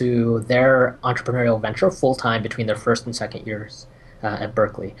pursue their entrepreneurial venture full-time between their first and second years at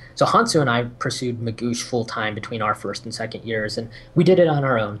Berkeley. So Hansu and I pursued Magoosh full-time between our first and second years, and we did it on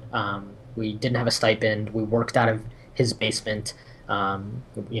our own. We didn't have a stipend. We worked out of his basement.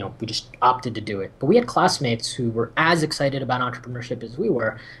 We just opted to do it. But we had classmates who were as excited about entrepreneurship as we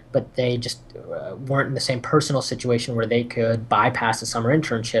were, but they just weren't in the same personal situation where they could bypass a summer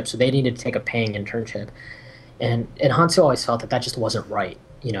internship, so they needed to take a paying internship. And Hansu always felt that that just wasn't right.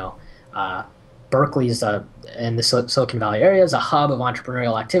 Uh, Berkeley's in the Silicon Valley area is a hub of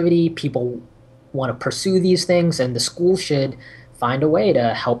entrepreneurial activity. People want to pursue these things, and the school should find a way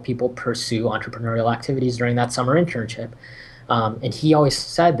to help people pursue entrepreneurial activities during that summer internship. And he always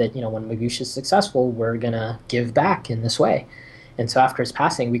said that, when Magoosh is successful, we're going to give back in this way. And so after his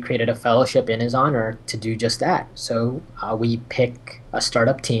passing, we created a fellowship in his honor to do just that. So we pick a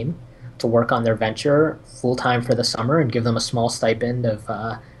startup team to work on their venture full time for the summer and give them a small stipend of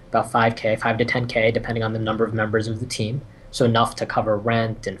about 5K, 5 to 10K, depending on the number of members of the team. So enough to cover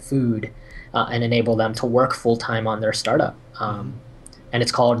rent and food and enable them to work full time on their startup. And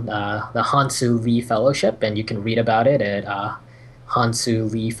it's called the Hansu Lee Fellowship, and you can read about it at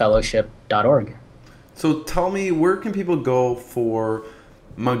hansuleefellowship.org. So tell me, where can people go for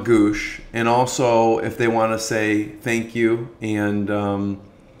Magoosh, and also if they want to say thank you, and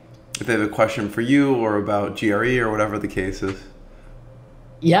if they have a question for you or about GRE or whatever the case is?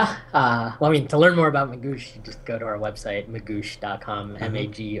 Yeah. To learn more about Magoosh, you just go to our website, magoosh.com,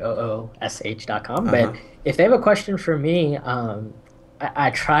 magoosh.com. But if they have a question for me, I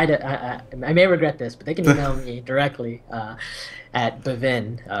may regret this, but they can email me directly at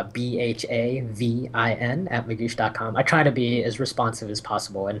Bhavin, Bhavin, at magoosh.com. I try to be as responsive as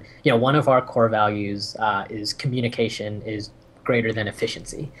possible. And, one of our core values is communication is greater than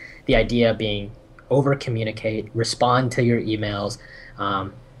efficiency. The idea being over communicate, respond to your emails.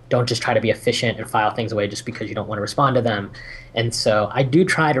 Don't just try to be efficient and file things away just because you don't want to respond to them. And so I do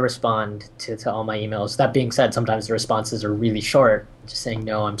try to respond to all my emails. That being said, sometimes the responses are really short, just saying,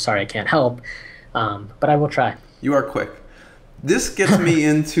 no, I'm sorry, I can't help. But I will try. You are quick. This gets me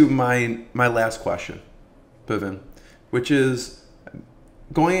into my last question, Bhavin, which is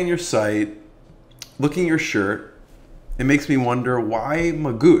going on your site, looking at your shirt, it makes me wonder, why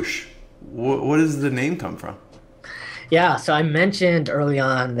Magoosh? What does the name come from? Yeah, so I mentioned early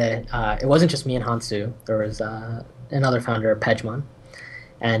on that it wasn't just me and Hansu. There was another founder, Pejman,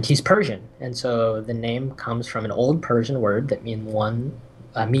 and he's Persian. And so the name comes from an old Persian word that means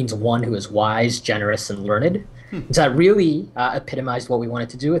one who is wise, generous, and learned. And so that really epitomized what we wanted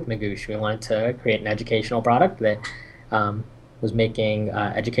to do with Magoosh. We wanted to create an educational product that was making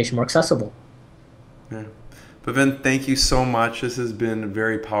education more accessible. Yeah. Bhavin, thank you so much. This has been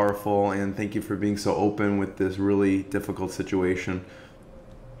very powerful, and thank you for being so open with this really difficult situation.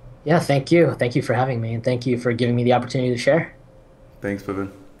 Yeah, thank you. Thank you for having me, and thank you for giving me the opportunity to share. Thanks,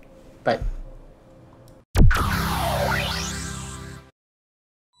 Bhavin. Bye.